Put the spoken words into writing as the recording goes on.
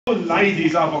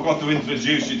Ladies, I forgot to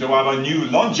introduce you to our new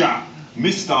lodger,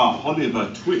 Mr.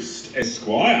 Oliver Twist,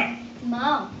 Esquire.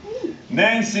 Mom.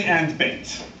 Nancy and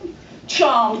Bet.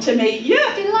 Charmed to meet you.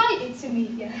 Delighted to meet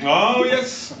you. Oh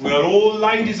yes, we're all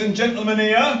ladies and gentlemen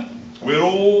here. We're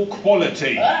all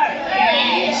quality.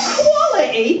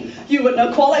 Quality? You wouldn't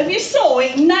have quality if you saw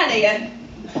it, none of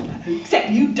you.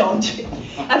 Except you, Dodge.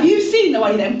 Have you seen the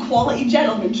way them quality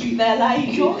gentlemen treat their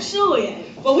ladies? I saw you.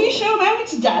 Well, we show them how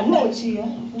it's done. Oh dear.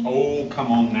 Oh,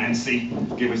 come on, Nancy.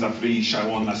 Give us a free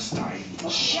show on the stage. Oh,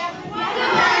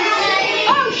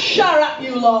 shut up,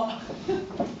 you lot.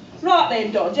 Right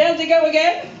then, Dodge, how's it go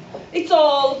again? It's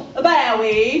all a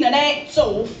bowing and hats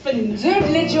off and...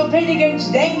 Don't let your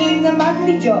petticoats dangling them out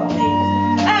the door.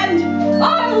 And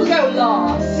I'll go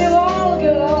last. So I'll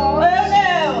go on. Oh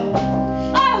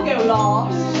no, I'll go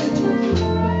last.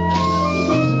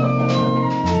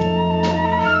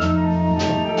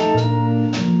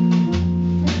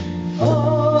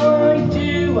 I'd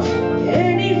do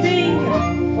anything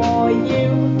for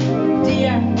you,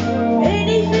 dear.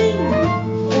 Anything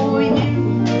for you,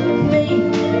 me.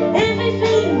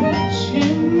 Everything to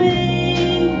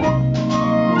me.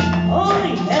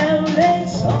 I know that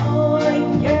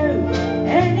I'd go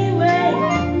anyway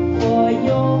for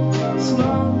your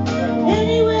smile.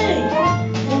 Anyway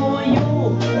for your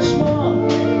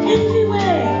smile.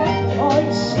 Everywhere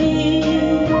I'd see.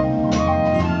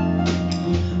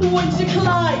 Would you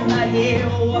climb a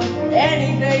hill?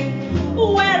 Anything.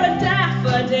 Wear a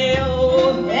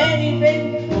daffodil?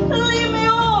 Anything. Leave me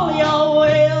all your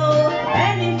will?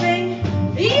 Anything.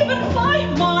 Even fight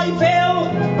my bill?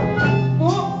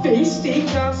 What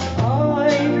fisticuffs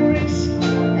I'd risk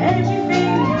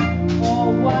everything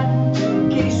for one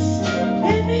kiss.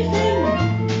 Everything,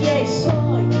 yes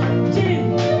I'd do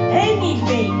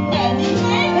anything,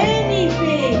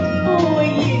 anything for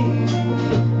you.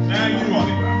 Now you,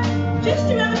 Oliver. Just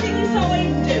do everything you saw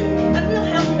him do, and we'll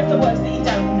help you with the words that you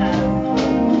don't know.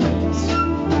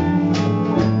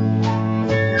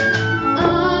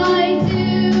 I'd do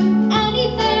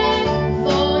anything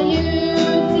for you,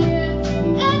 dear.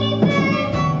 Anything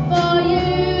for you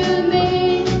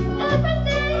mean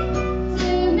everything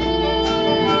to me.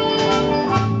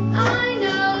 I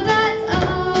know that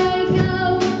I'd go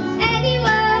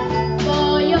anywhere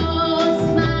for your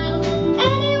smile.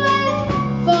 Anywhere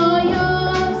for your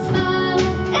smile.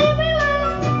 Everywhere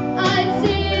I'd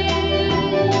see.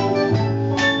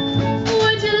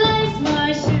 Would you lace my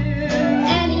shoe?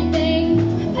 Anything.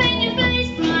 Paint your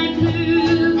face bright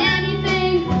blue.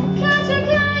 Anything. Catch a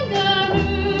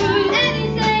kangaroo.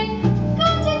 Anything.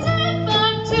 Come to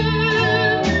Timbuktu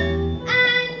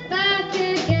and back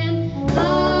again.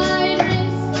 I'd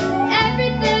risk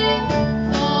everything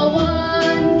for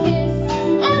one kiss.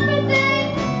 Everything.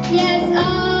 Yes,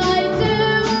 I'd do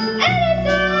anything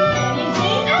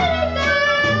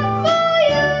for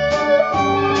you.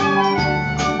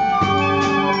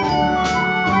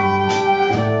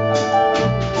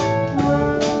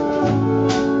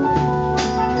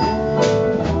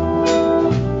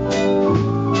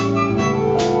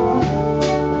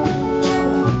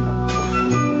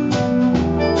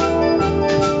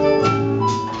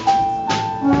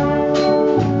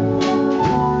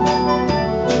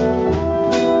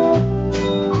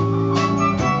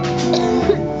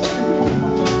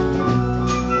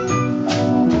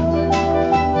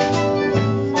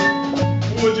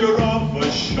 Would you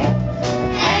rather shop?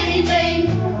 Anything,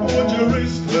 Would you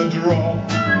risk the drop?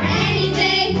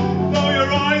 anything, Though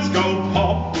your eyes go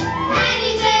pop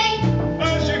anything,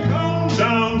 as you come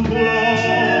down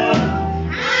plumb.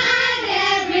 and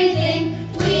everything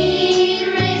we'd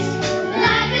risk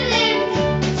like a limb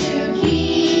to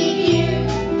keep you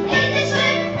in the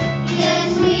swim. Yes,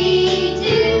 we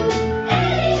do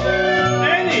anything,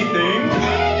 Anything?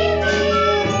 anything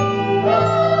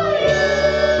for you.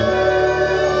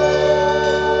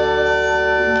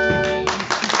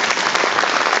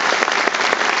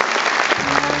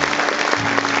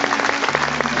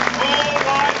 All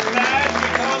right, lads, we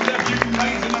can't have you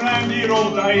lazing around here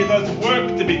all day. There's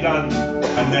work to be done.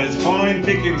 And there's fine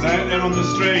pickings out there on the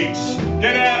streets.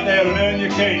 Get out there and earn your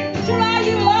keep. Try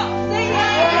you lot. See Come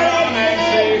on, ya.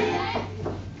 Nancy.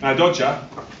 Now, Dodger,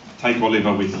 take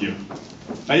Oliver with you.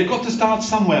 Now, you've got to start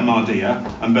somewhere, my dear.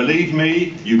 And believe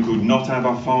me, you could not have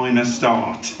a finer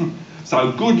start.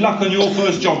 So good luck on your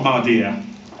first job, my dear.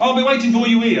 I'll be waiting for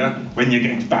you here when you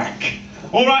get back.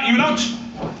 All right, you lot,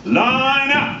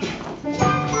 line up.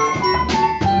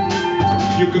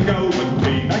 You can go and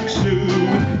be back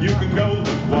soon. You can go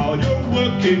while you're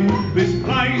working this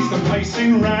place and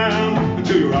pacing round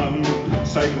until you run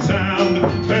safe and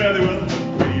sound. Fare thee well,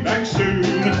 be back soon.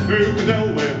 Who can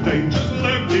tell where danger's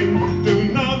lurking?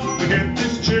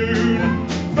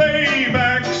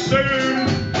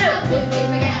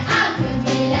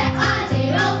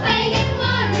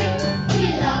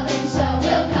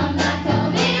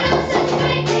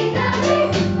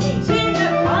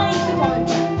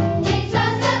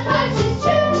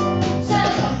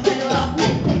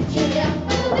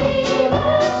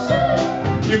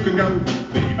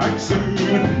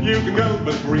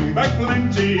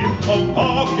 me of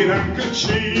pocket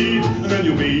handkerchief, and then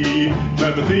you'll be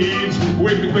clever thieves,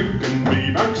 quick and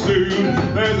be back soon.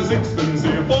 There's a sixpence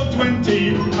here for 20,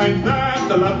 ain't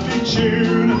that a lovely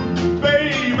tune?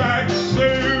 Be back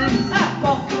soon. Our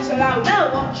pockets are low,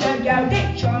 now watch her go.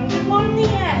 Dick chimes at 1 the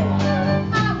hour.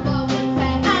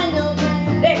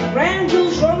 They're brown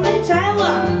jewels from the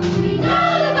tower, We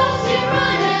know the bossy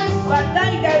runners. but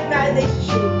they don't know this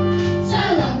tune. So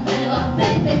long, farewell,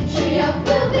 then cheerio,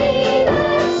 we'll be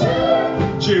back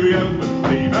soon. Cheerio, but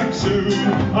be back soon.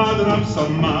 I don't know,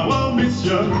 somehow I'll miss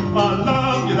you. I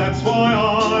love you, that's why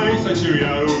I say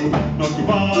cheerio, not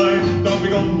goodbye. Don't be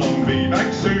gone long, be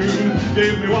back soon.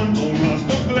 Give me one more last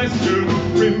look, bless you.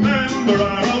 Remember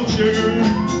our old tune.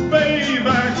 Be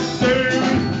back soon.